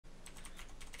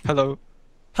Hello.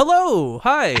 Hello,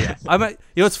 hi.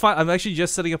 It's fine. I'm actually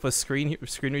just setting up a screen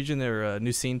region there,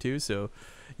 new scene too. So,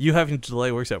 you having to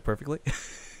delay works out perfectly.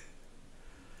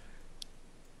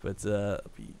 But I'll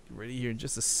be ready here in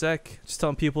just a sec. Just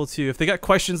telling people to, if they got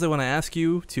questions they want to ask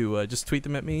you, to just tweet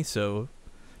them at me. So,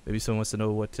 maybe someone wants to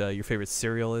know what your favorite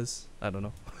cereal is. I don't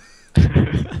know.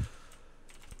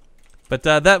 But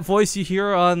that voice you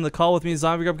hear on the call with me,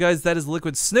 Zombie Grub guys, that is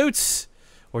Liquid Snute,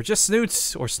 or just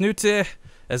Snute, or Snute,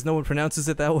 as no one pronounces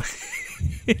it that way.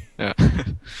 Yeah.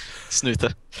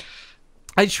 Snute.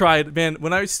 I tried, man.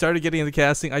 When I started getting into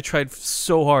casting, I tried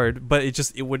so hard, but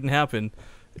it wouldn't happen.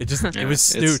 It was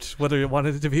Snute, whether you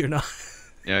wanted it to be or not.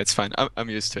 Yeah, it's fine. I'm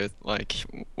used to it. Like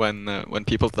when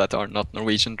people that are not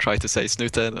Norwegian try to say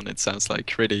Snute, then it sounds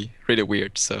like really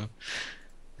weird. So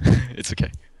it's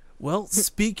okay. Well,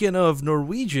 speaking of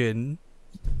Norwegian,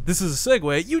 this is a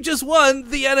segue. You just won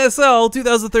the NSL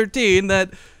 2013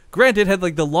 that, granted, had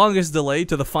like the longest delay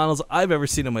to the finals I've ever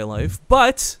seen in my life,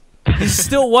 but you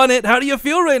still won it. How do you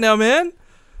feel right now, man?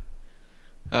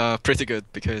 Pretty good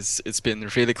because it's been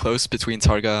really close between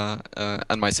Targa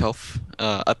and myself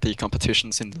at the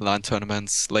competitions in the LAN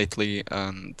tournaments lately,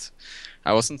 and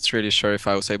I wasn't really sure if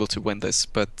I was able to win this,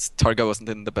 but Targa wasn't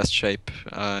in the best shape.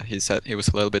 He said he was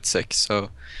a little bit sick, so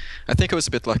I think I was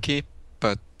a bit lucky.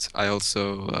 But I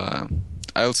also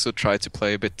tried to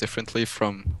play a bit differently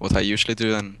from what I usually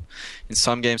do, and in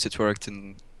some games it worked,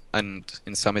 and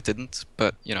in some it didn't.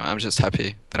 But I'm just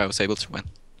happy that I was able to win.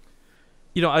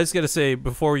 I just gotta say,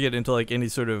 before we get into like any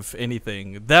sort of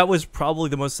anything, that was probably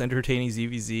the most entertaining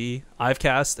ZVZ I've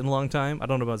cast in a long time. I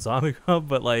don't know about Zombie Club,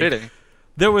 but like, Really?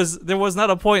 there was not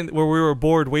a point where we were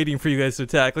bored waiting for you guys to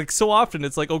attack. Like, so often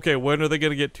it's like, okay, when are they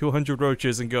gonna get 200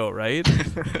 roaches and go, right?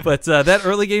 But that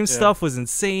early game stuff was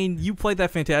insane. You played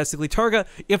that fantastically. Targa,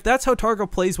 if that's how Targa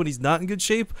plays when he's not in good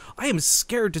shape, I am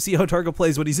scared to see how Targa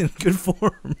plays when he's in good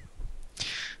form.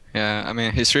 Yeah, I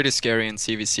mean, he's really scary in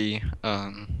CVC.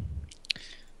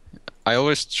 I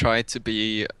always try to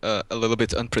be a little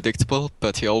bit unpredictable,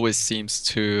 but he always seems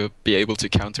to be able to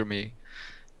counter me.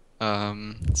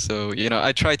 So,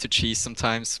 I try to cheese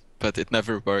sometimes, but it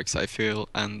never works, I feel.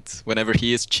 And whenever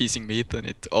he is cheesing me, then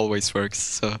it always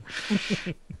works.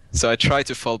 So I try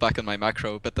to fall back on my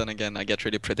macro, but then again, I get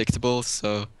really predictable.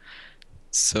 So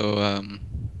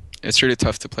it's really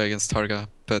tough to play against Targa.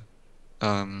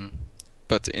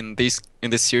 But in this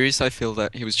series, I feel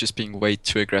that he was just being way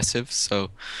too aggressive. So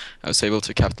I was able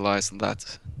to capitalize on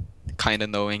that, kind of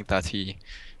knowing that he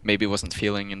maybe wasn't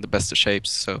feeling in the best of shapes.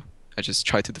 So I just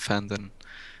try to defend and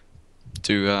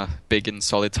do big and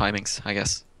solid timings, I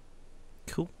guess.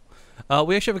 Cool.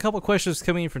 We actually have a couple of questions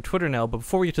coming in from Twitter now, but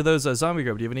before we get to those, Zombie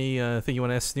Grub, do you have anything you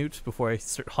want to ask Snute before I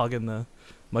start hogging the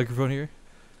microphone here?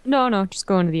 No, just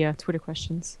go into the Twitter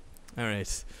questions. All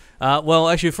right. Well,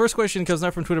 actually, the first question comes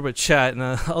not from Twitter but chat, and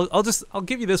I'll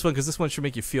give you this one because this one should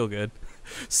make you feel good.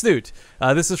 Snute,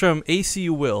 this is from ACU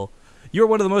Will. You're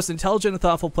one of the most intelligent and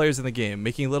thoughtful players in the game,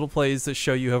 making little plays that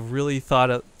show you have really thought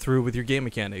it through with your game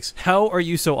mechanics. How are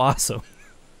you so awesome?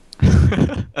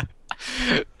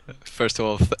 First of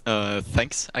all,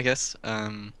 thanks, I guess.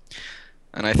 And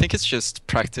I think it's just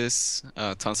practice,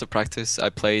 tons of practice. I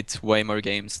played way more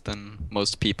games than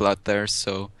most people out there,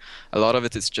 so a lot of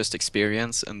it is just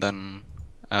experience, and then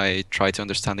I try to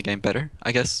understand the game better,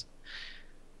 I guess.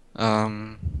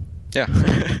 Yeah.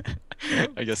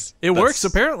 I guess it works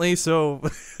apparently, so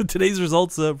today's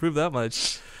results prove that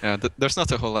much. Yeah, there's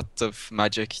not a whole lot of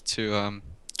magic to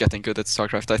getting good at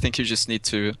StarCraft. I think you just need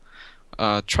to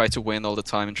try to win all the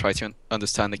time and try to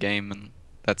understand the game, and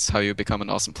that's how you become an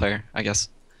awesome player, I guess.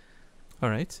 All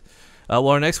right. Well,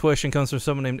 our next question comes from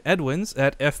someone named Edwins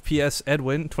at FPS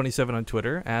Edwin 27 on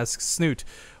Twitter. Asks Snute,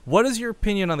 what is your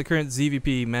opinion on the current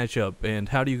ZVP matchup, and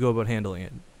how do you go about handling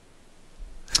it?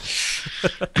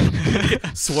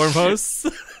 Swarm hosts.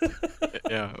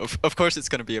 Yeah, of course it's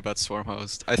gonna be about Swarm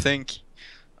host. I think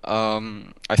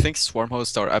Swarm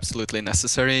hosts are absolutely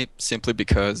necessary simply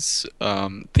because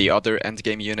the other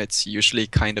endgame units usually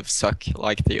kind of suck,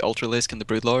 like the Ultralisk and the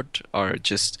Broodlord are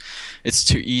just, it's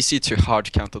too easy to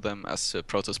hard counter them as a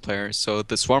Protoss player. So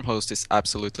the Swarm host is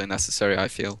absolutely necessary, I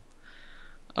feel.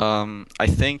 I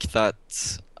think that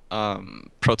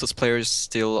Protoss players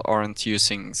still aren't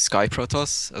using Sky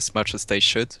Protoss as much as they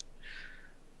should.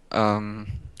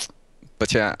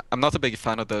 But yeah, I'm not a big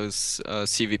fan of those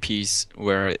CVPs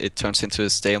where it turns into a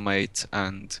stalemate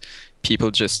and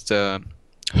people just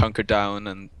hunker down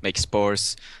and make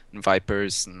spores and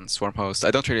vipers and swarm hosts.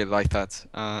 I don't really like that.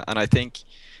 And I think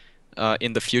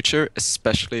in the future,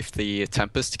 especially if the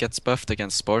Tempest gets buffed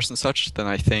against spores and such, then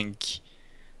I think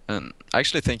And I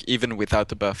actually think even without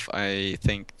the buff, I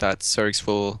think that Zergs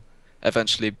will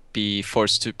eventually be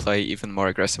forced to play even more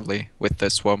aggressively with the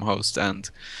Swarm host. And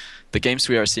the games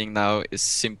we are seeing now is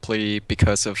simply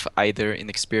because of either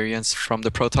inexperience from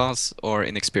the Protoss or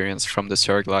inexperience from the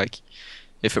Zerg. Like,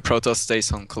 if a Protoss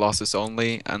stays on Colossus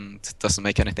only and doesn't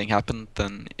make anything happen,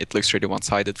 then it looks really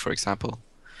one-sided, for example.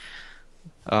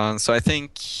 So I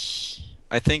think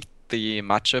the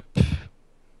matchup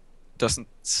doesn't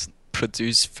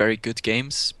produce very good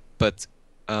games, but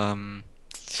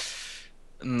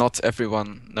not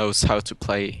everyone knows how to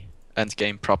play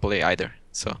endgame properly either.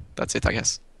 So that's it, I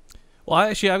guess. Well,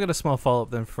 actually, I've got a small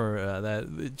follow-up then for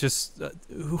that. Just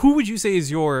who would you say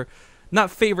is your not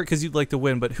favorite because you'd like to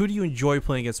win, but who do you enjoy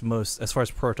playing against most as far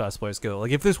as Protoss players go?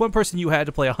 Like, if there's one person you had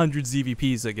to play 100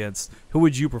 ZVPs against, who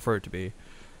would you prefer it to be?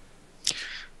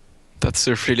 That's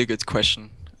a really good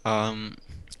question.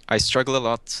 I struggle a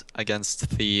lot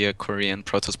against the Korean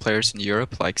Protoss players in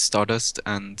Europe, like Stardust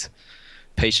and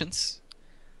Patience.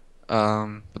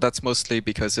 But that's mostly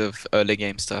because of early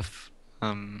game stuff.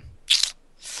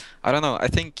 I don't know. I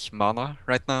think Mana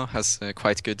right now has a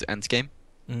quite good end game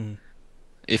Mm.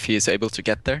 if he is able to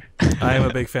get there. I am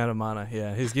a big fan of Mana.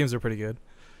 Yeah, his games are pretty good.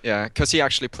 Yeah, because he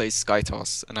actually plays Sky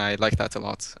Toss, and I like that a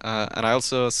lot. And I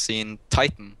also seen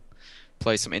Titan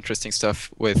play some interesting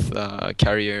stuff with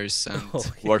carriers and Oh,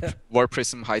 yeah. War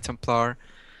Prism High Templar.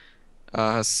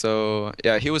 So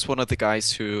yeah, he was one of the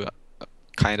guys who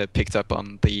kind of picked up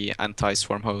on the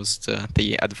anti-swarm host,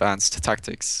 the advanced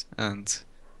tactics and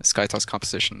Sky Toss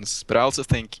compositions. But I also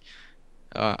think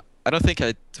I don't think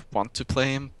I'd want to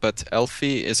play him, but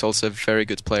Elfie is also a very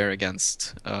good player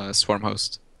against swarm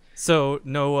host. So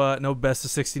no best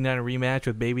of 69 rematch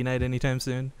with Baby Knight anytime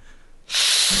soon.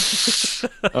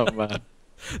 Oh man,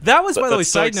 That was, by the way, that's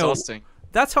so side note. exhausting.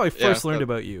 That's how I first learned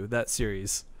but- about you. That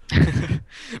series.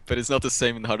 But it's not the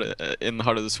same in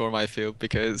Heart of the Swarm, I feel,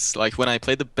 because like when I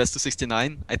played the best of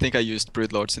 69, I think I used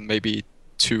Broodlords in maybe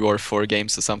 2 or 4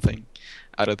 games or something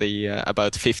out of the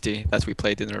about 50 that we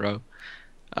played in a row.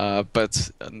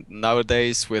 But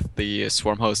nowadays with the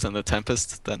Swarm host and the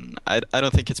Tempest, then I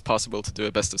don't think it's possible to do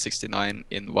a best of 69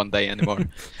 in 1 day anymore.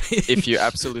 If you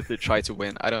absolutely try to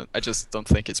win, I just don't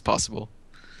think it's possible.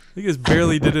 You guys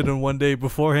barely did it in 1 day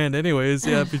beforehand, anyways.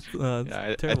 Yeah,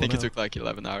 Yeah, I think it took like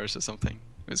 11 hours or something.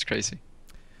 It was crazy.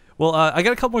 Well, I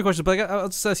got a couple more questions, but I'll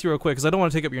just ask you real quick because I don't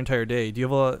want to take up your entire day. Do you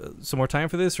have some more time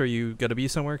for this, or you got to be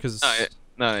somewhere? Because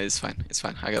No, it's fine. It's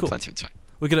fine. I got Cool. plenty of time.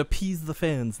 we can appease the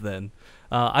fans then.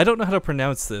 I don't know how to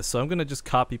pronounce this, so I'm gonna just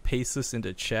copy paste this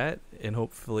into chat, and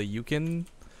hopefully you can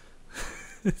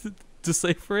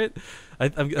decipher it.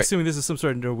 I'm assuming this is some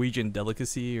sort of Norwegian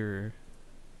delicacy, or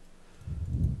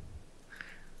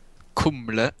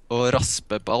Kumle og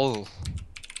raspeball.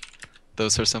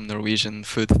 Those are some Norwegian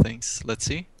food things. Let's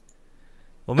see.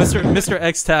 well, Mr.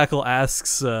 X Tackle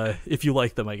asks if you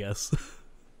like them, I guess.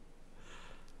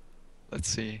 Let's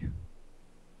see.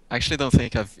 I actually don't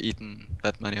think I've eaten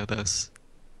that many of those.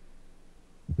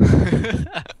 I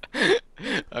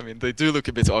mean, they do look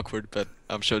a bit awkward, but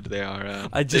I'm sure they are.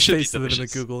 I they just should be pasted it in the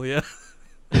delicious. Google, yeah.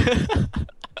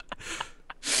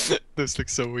 Those look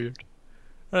so weird.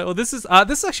 All right, well, this is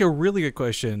actually a really good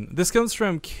question. This comes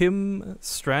from Kim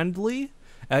Strandley,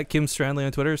 at Kim Strandley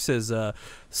on Twitter. Says,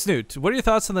 Snute, what are your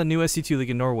thoughts on the new SC2 League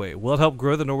in Norway? Will it help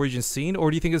grow the Norwegian scene,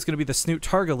 or do you think it's going to be the Snute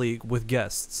Targa League with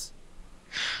guests?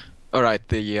 All right,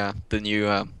 the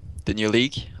new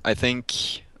league. I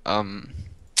think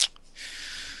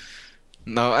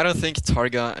no, I don't think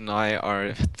Targa and I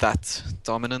are that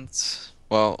dominant.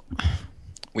 Well,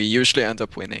 we usually end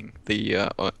up winning the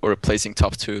or placing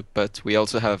top 2, but we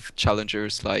also have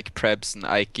challengers like Prebz and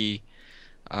Aiki.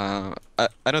 I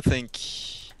don't think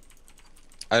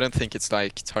it's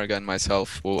like Targa and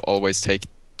myself will always take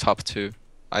top 2.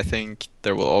 I think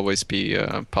there will always be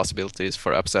possibilities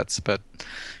for upsets, but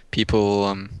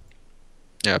people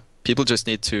people just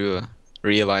need to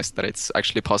realize that it's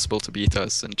actually possible to beat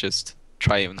us and just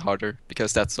try even harder,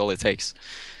 because that's all it takes.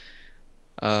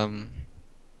 No,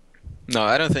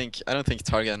 I don't think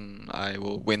Targa and I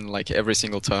will win like every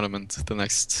single tournament the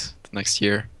next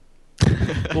year.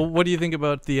 Well, what do you think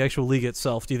about the actual league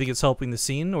itself? Do you think it's helping the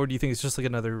scene, or do you think it's just like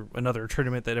another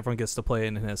tournament that everyone gets to play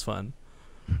in and has fun?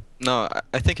 No,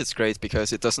 I think it's great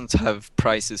because it doesn't have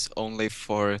prizes only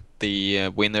for the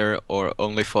winner or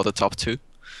only for the top 2.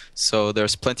 So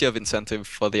there's plenty of incentive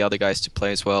for the other guys to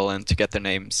play as well and to get their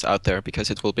names out there, because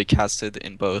it will be casted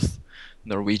in both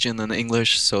Norwegian and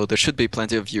English, so there should be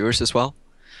plenty of viewers as well.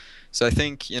 So I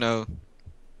think,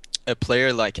 a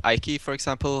player like Aiki, for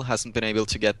example, hasn't been able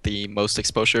to get the most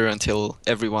exposure until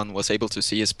everyone was able to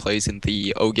see his plays in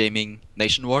the O Gaming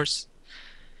Nation Wars.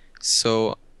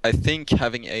 So I think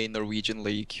having a Norwegian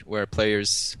league where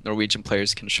Norwegian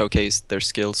players can showcase their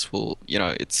skills will, you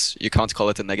can't call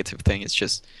it a negative thing. It's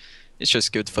just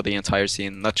good for the entire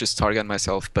scene, not just Targa and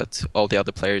myself, but all the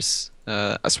other players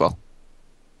as well.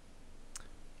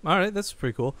 All right, that's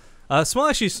pretty cool. Small,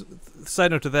 actually,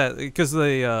 side note to that, because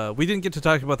we didn't get to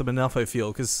talk about the Manelfi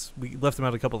field because we left them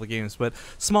out a couple of games. But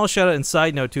small shout out and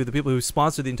side note to the people who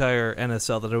sponsor the entire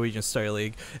NSL, the Norwegian Star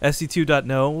League,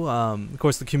 SC2.no, of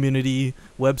course, the community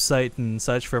website and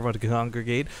such for everyone to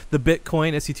congregate. The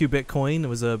Bitcoin, SC2 Bitcoin,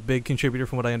 was a big contributor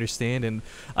from what I understand, and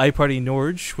iParty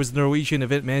Norge was the Norwegian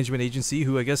event management agency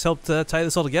who I guess helped tie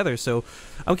this all together. So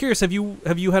I'm curious, have you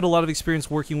had a lot of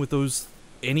experience working with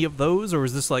any of those, or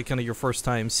is this like kind of your first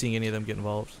time seeing any of them get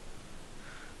involved?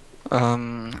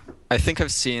 I think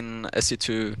I've seen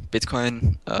SE2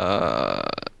 Bitcoin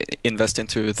invest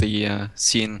into the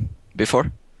scene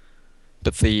before,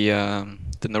 but the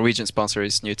Norwegian sponsor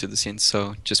is new to the scene,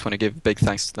 so just want to give big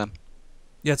thanks to them.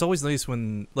 Yeah, it's always nice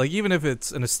when, like, even if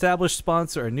it's an established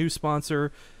sponsor, a new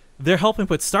sponsor, they're helping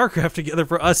put StarCraft together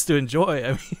for us to enjoy.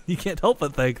 I mean, you can't help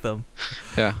but thank them.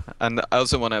 Yeah, and I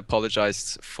also want to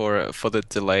apologize for the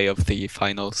delay of the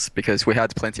finals because we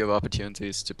had plenty of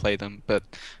opportunities to play them, but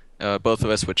both of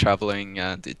us were traveling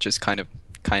and it just kind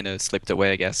of slipped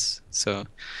away, I guess. So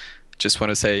just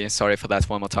want to say sorry for that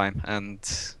one more time, and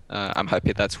I'm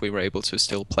happy that we were able to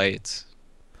still play it.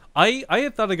 I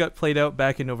had thought it got played out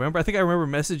back in November. I think I remember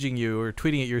messaging you or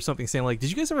tweeting at you or something saying, like, did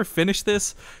you guys ever finish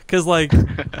this? Because, like,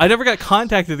 I never got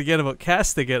contacted again about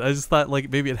casting it. I just thought,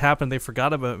 like, maybe it happened, they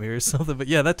forgot about me or something. But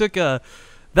yeah, that took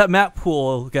that map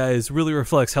pool, guys, really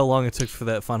reflects how long it took for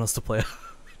that finals to play out.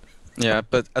 Yeah,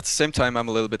 but at the same time, I'm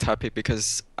a little bit happy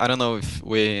because I don't know if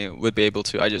we would be able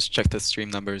to. I just checked the stream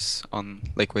numbers on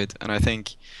Liquid, and I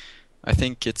think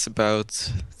it's about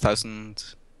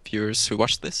 1,000 viewers who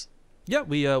watched this. Yeah,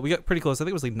 we got pretty close. I think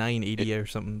it was like 980 or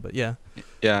something, but yeah.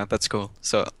 Yeah, that's cool.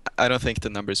 So I don't think the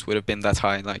numbers would have been that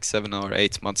high like 7 or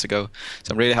 8 months ago.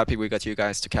 So I'm really happy we got you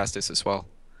guys to cast this as well.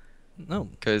 No,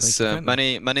 because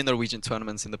many Norwegian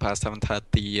tournaments in the past haven't had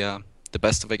the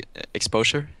best of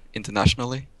exposure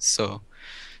internationally. So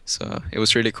it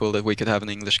was really cool that we could have an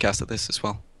English cast of this as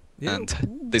well, and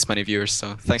this many viewers.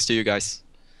 So thanks to you guys.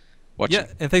 Watching. Yeah,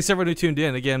 and thanks to everyone who tuned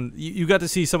in. Again, you got to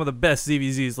see some of the best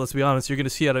ZVZs, let's be honest, you're going to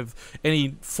see out of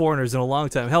any foreigners in a long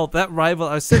time. Hell, that rival,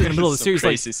 I was sitting in the middle of the series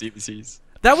crazy ZVZs.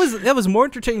 That was more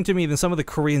entertaining to me than some of the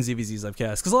Korean ZVZs I've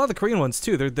cast. Because a lot of the Korean ones,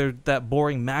 too, they're that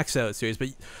boring max-out series. But,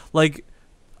 like,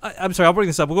 I'm sorry, I'll bring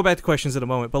this up. We'll go back to questions in a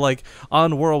moment. But, like,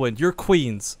 on Whirlwind, your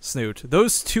queens, Snute,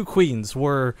 those two queens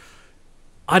were,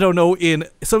 I don't know, in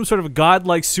some sort of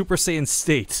godlike Super Saiyan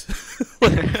state.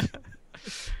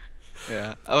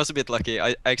 Yeah, I was a bit lucky.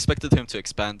 I expected him to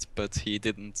expand, but he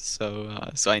didn't. So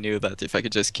I knew that if I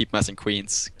could just keep massing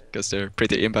queens, because they're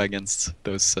pretty imba against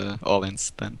those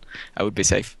all-ins, then I would be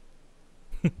safe.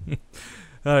 All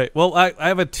right. Well, I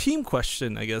have a team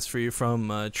question, I guess, for you from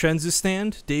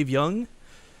Transistand, Dave Young.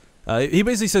 He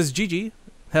basically says, GG,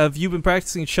 have you been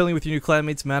practicing chilling with your new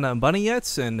clanmates Mana and Bunny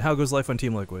yet? And how goes life on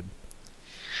Team Liquid?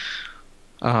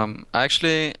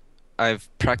 Actually, I've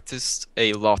practiced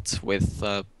a lot with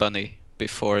Bunny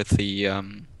before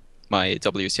my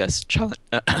WCS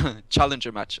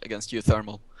challenger match against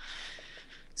Uthermal.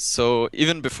 So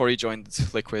even before he joined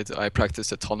Liquid, I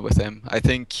practiced a ton with him. I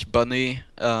think Bunny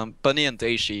and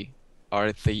Daishi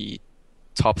are the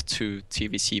top 2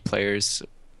 TVC players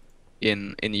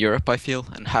in Europe, I feel,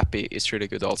 and Happy is really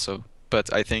good also.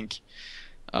 But I think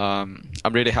I'm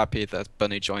really happy that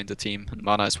Bunny joined the team, and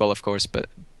Mana as well, of course. But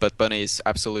Bunny is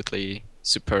absolutely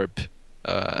superb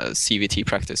CVT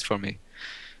practice for me.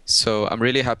 So I'm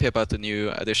really happy about the new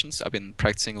additions. I've been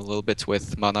practicing a little bit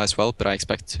with Mana as well, but I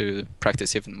expect to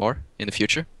practice even more in the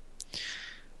future.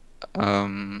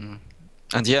 And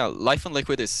yeah, life on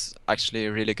Liquid is actually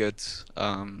really good.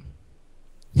 I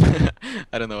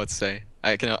don't know what to say.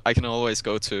 I can always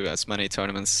go to as many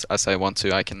tournaments as I want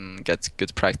to. I can get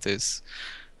good practice,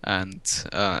 and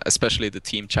especially the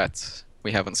team chat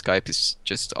we have on Skype is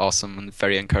just awesome and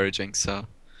very encouraging. So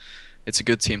it's a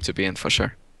good team to be in for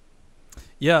sure.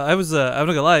 Yeah, I'm not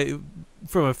gonna lie.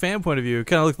 From a fan point of view, it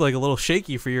kind of looked like a little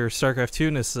shaky for your StarCraft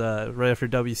 2-ness right after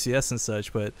WCS and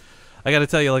such. But I got to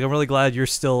tell you, like, I'm really glad you're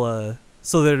still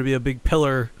there to be a big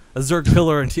pillar, a Zerg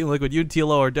pillar in Team Liquid. You and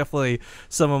TLO are definitely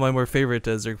some of my more favorite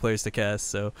Zerg players to cast.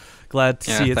 So glad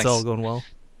to see it's all going well.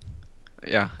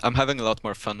 Yeah, I'm having a lot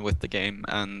more fun with the game,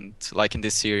 and like in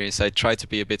this series, I try to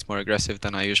be a bit more aggressive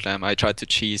than I usually am. I tried to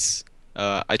cheese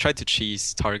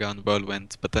Targa on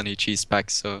Whirlwind, but then he cheesed back,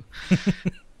 so...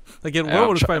 Again,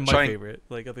 Whirlwind is probably my favorite,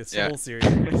 like, of this whole series.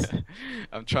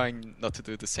 I'm trying not to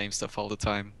do the same stuff all the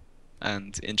time,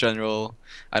 and in general,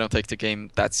 I don't take the game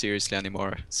that seriously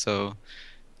anymore. So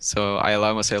I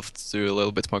allow myself to do a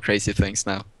little bit more crazy things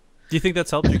now. Do you think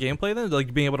that's helped your gameplay then?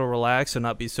 Like being able to relax and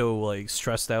not be so like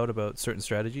stressed out about certain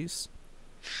strategies?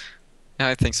 Yeah,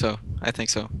 I think so. I think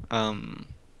so.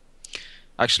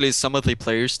 Actually, some of the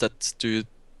players that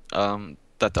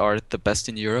are the best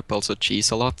in Europe also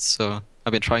cheese a lot. So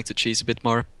I've been trying to cheese a bit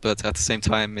more, but at the same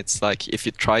time, it's like if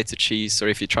you try to cheese or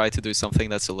if you try to do something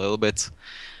that's a little bit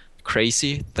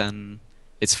crazy, then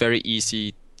it's very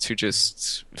easy to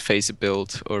just face a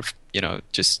build or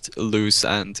just lose,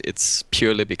 and it's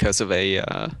purely because of a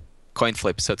coin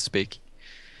flip, so to speak.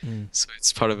 Mm. So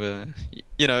it's part of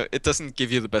it doesn't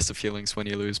give you the best of feelings when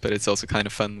you lose, but it's also kind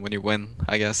of fun when you win,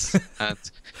 I guess.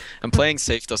 And playing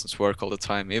safe doesn't work all the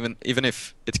time. Even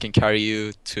if it can carry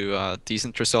you to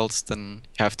decent results, then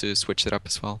you have to switch it up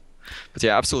as well. But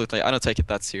yeah, absolutely, I don't take it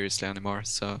that seriously anymore.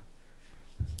 So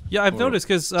Yeah, I've noticed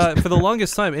because for the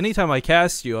longest time, anytime I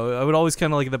cast you, I would always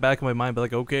kind of like in the back of my mind be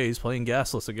like, okay, he's playing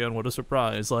gasless again. What a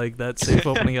surprise! Like that safe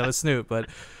opening out of Snute. But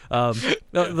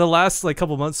the last like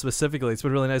couple months specifically, it's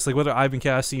been really nice. Like whether I've been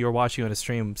casting you or watching you on a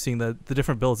stream, seeing the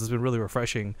different builds has been really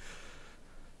refreshing.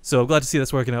 So I'm glad to see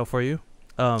that's working out for you.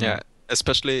 Yeah,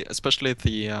 especially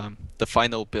the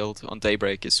final build on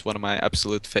Daybreak is one of my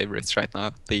absolute favorites right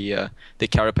now. The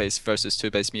Carapace versus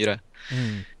 2-base Mira.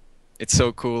 Mm. It's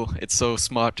so cool. It's so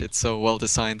smart. It's so well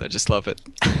designed. I just love it.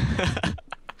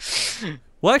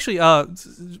 Well, actually,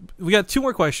 we got two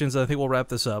more questions. I think we'll wrap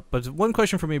this up. But one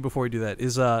question for me before we do that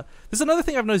is, there's another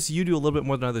thing I've noticed you do a little bit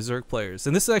more than other Zerg players,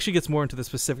 and this actually gets more into the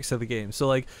specifics of the game. So,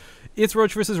 like, it's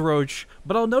Roach versus Roach,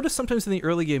 but I'll notice sometimes in the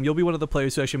early game you'll be one of the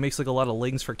players who actually makes like a lot of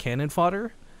lings for cannon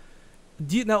fodder.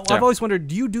 Now, Yeah. I've always wondered,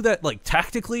 do you do that like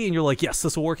tactically, and you're like, yes,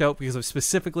 this will work out because I'm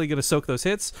specifically going to soak those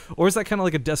hits, or is that kind of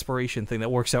like a desperation thing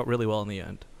that works out really well in the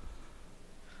end?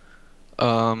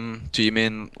 Do you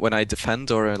mean when I defend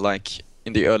or like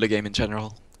in the early game in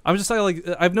general? I'm just like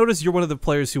I've noticed you're one of the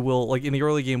players who will like in the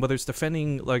early game, whether it's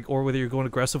defending like or whether you're going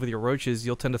aggressive with your roaches,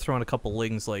 you'll tend to throw in a couple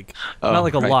lings, like not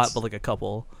like a Right. lot, but like a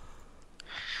couple.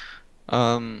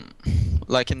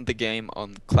 Like in the game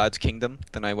on Cloud Kingdom,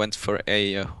 then I went for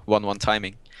a 1-1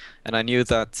 timing, and I knew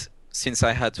that since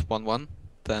I had 1-1,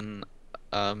 then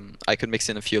I could mix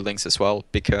in a few links as well,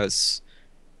 because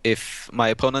if my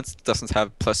opponent doesn't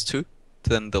have +2,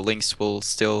 then the links will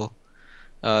still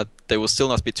they will still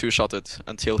not be two-shotted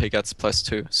until he gets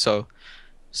 +2.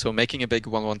 So making a big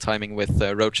 1-1 timing with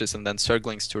roaches and then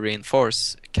Zerglings to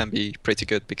reinforce can be pretty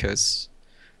good, because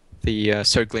the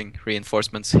Zergling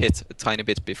reinforcements hit a tiny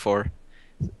bit before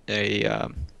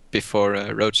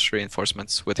roach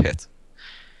reinforcements would hit.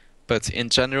 But in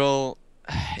general,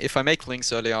 if I make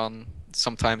links early on,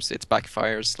 sometimes it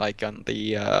backfires, like on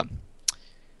the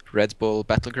Red Bull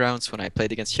Battlegrounds when I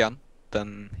played against Hyun.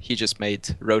 Then he just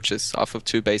made roaches off of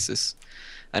 2 bases.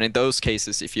 And in those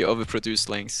cases, if you overproduce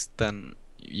links, then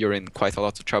you're in quite a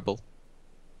lot of trouble.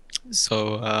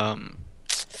 So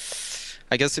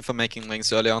I guess if I'm making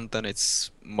links early on, then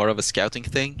it's more of a scouting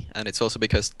thing, and it's also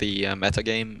because the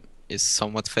metagame is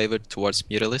somewhat favored towards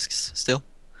Mutalisks still.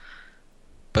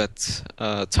 But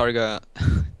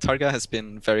Targa has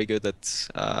been very good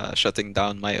at shutting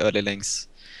down my early links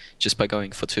just by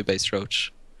going for 2-base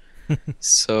roach.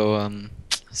 So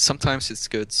sometimes it's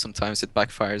good, sometimes it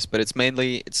backfires, but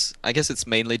I guess it's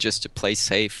mainly just to play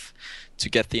safe, to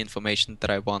get the information that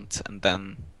I want, and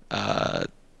then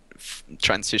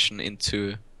transition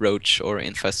into roach or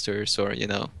infestors, or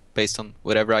based on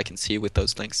whatever I can see with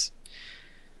those links.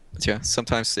 But yeah,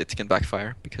 sometimes it can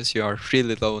backfire because you are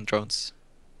really low on drones.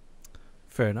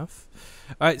 Fair enough.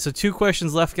 All right, so 2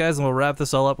 questions left, guys, and we'll wrap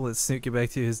this all up and let Snute get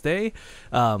back to his day.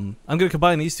 I'm going to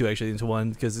combine these 2 actually into one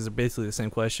because these are basically the same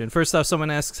question. First off,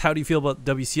 someone asks, how do you feel about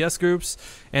WCS groups?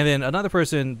 And then another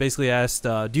person basically asked,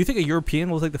 do you think a European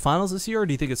will take the finals this year, or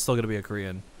do you think it's still going to be a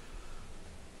Korean?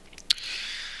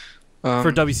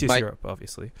 For WCS Europe,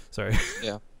 obviously. Sorry.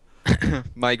 Yeah.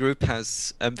 My group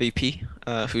has MVP,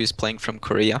 who is playing from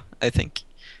Korea, I think,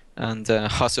 and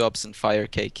Hasuobs and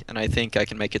Firecake, and I think I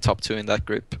can make a top 2 in that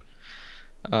group.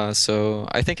 So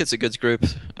I think it's a good group.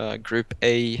 Group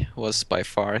A was by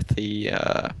far the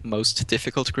most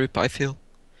difficult group, I feel.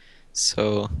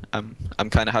 So I'm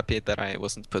kind of happy that I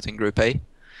wasn't put in Group A.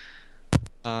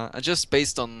 And just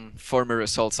based on former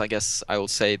results, I guess I will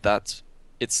say that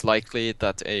it's likely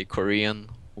that a Korean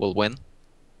will win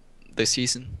this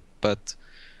season. But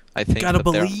I think You gotta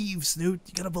believe, Snute.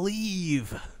 You gotta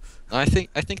believe. I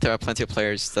think there are plenty of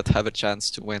players that have a chance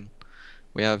to win.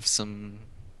 We have some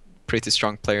pretty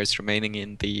strong players remaining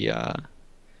in the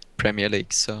Premier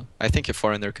League, so I think a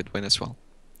foreigner could win as well.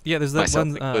 Yeah, there's that Myself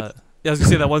one. included. Yeah, I was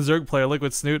gonna say that one Zerg player,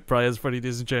 Liquid Snute, probably has a pretty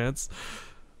decent chance.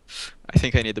 I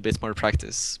think I need a bit more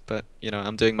practice, but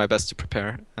I'm doing my best to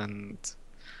prepare, and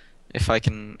if I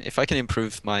can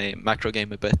improve my macro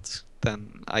game a bit,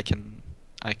 then I can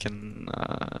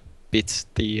beat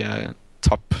the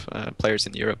top players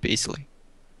in Europe easily.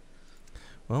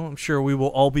 Well, I'm sure we will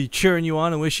all be cheering you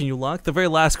on and wishing you luck. The very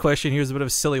last question here is a bit of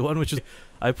a silly one, which is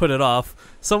I put it off.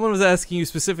 Someone was asking you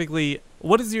specifically,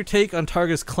 what is your take on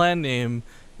Targa's clan name,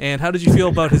 and how did you feel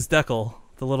about his decal,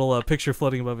 the little picture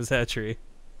floating above his hatchery?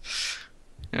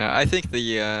 Yeah, I think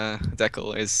the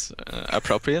decal is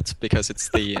appropriate because it's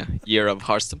the year of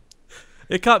Hearthstone.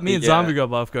 It caught me and Yeah. Zombie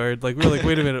Grub off guard. Like, we were like,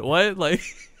 wait a minute, what? Like,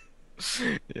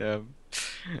 Yeah,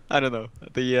 I don't know.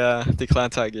 The clan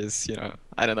tag is,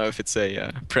 I don't know if it's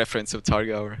a preference of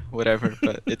Targa or whatever,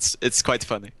 but it's quite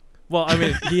funny. well, I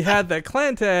mean, he had that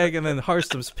clan tag and then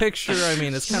Hearthstone's picture. I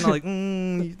mean, it's kind of like,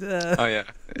 Oh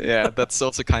yeah, that's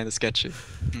also kind of sketchy.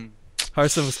 Mm.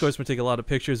 Hearthstone, of course, would take a lot of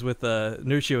pictures with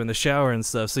Nurchio in the shower and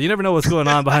stuff, so you never know what's going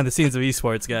on behind the scenes of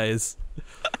esports, guys.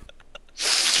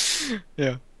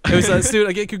 Yeah. Anyways, Snute,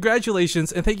 again,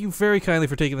 congratulations, and thank you very kindly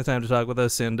for taking the time to talk with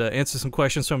us and answer some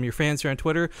questions from your fans here on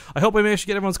Twitter. I hope I managed to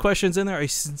get everyone's questions in there. I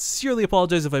sincerely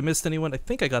apologize if I missed anyone. I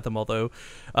think I got them all, though.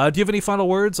 Do you have any final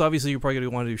words? Obviously, you're probably going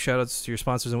to want to do shout-outs to your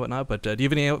sponsors and whatnot, but do you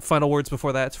have any final words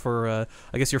before that for,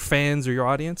 I guess, your fans or your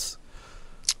audience?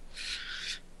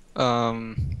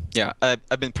 Yeah,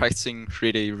 I've been practicing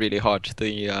really, really hard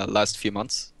the last few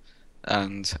months,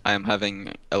 and I am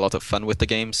having a lot of fun with the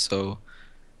game. So,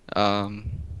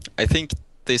 I think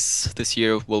this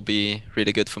year will be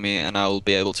really good for me, and I will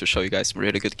be able to show you guys some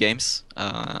really good games.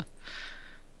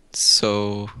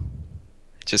 So,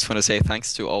 just want to say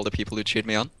thanks to all the people who cheered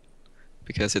me on,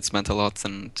 because it's meant a lot.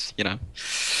 And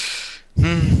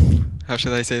how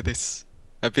should I say this?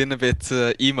 I've been a bit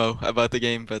emo about the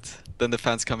game, but then the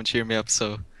fans come and cheer me up,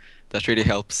 so that really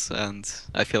helps. And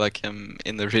I feel like I'm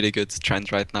in a really good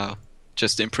trend right now,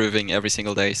 just improving every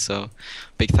single day. So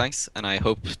big thanks, and I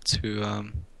hope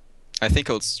to. I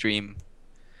think I'll stream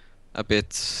a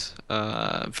bit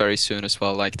very soon as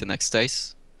well, like the next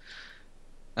days.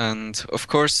 And of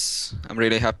course, I'm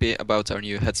really happy about our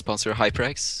new head sponsor,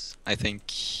 HyperX. I think.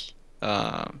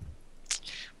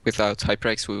 Without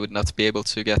HyperX, we would not be able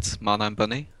to get Mana and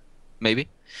Bunny, maybe.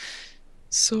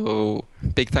 So,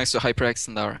 big thanks to HyperX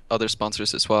and our other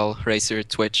sponsors as well: Razer,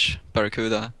 Twitch,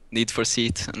 Barracuda, Need for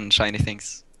Seat, and Shiny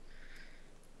Things.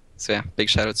 So yeah, big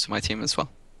shoutouts to my team as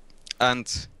well.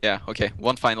 And yeah, okay,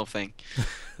 one final thing,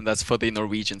 and that's for the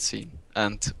Norwegian scene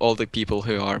and all the people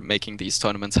who are making these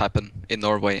tournaments happen in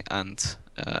Norway, and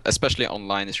especially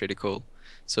online is really cool.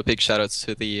 So big shoutouts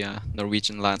to the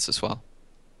Norwegian lands as well,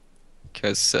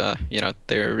 because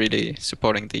they're really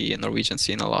supporting the Norwegian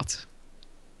scene a lot.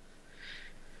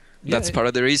 Yeah, That's part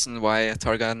of the reason why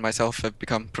Targa and myself have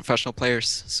become professional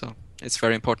players, so it's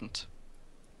very important.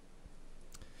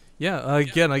 Yeah,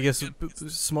 again, I guess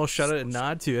small shout out and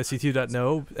nod to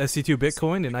SC2.no, SC2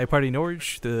 Bitcoin, and iParty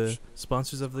Norwich, the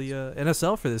sponsors of the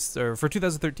NSL for this, or for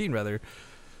 2013 rather.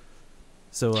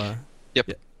 So, Yep.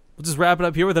 Yeah. We'll just wrap it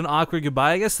up here with an awkward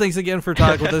goodbye, I guess. Thanks again for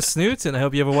talking with us, Snute, and I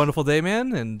hope you have a wonderful day,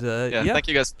 man. And yeah, Thank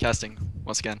you guys for casting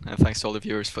once again, and thanks to all the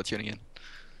viewers for tuning in.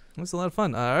 it was a lot of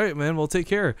fun. All right, man. Well, take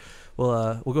care.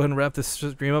 We'll go ahead and wrap this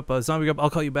stream up. Zombie Grub,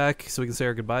 I'll call you back so we can say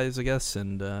our goodbyes, I guess.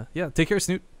 And yeah, take care,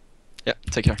 Snute. Yeah,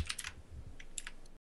 take care.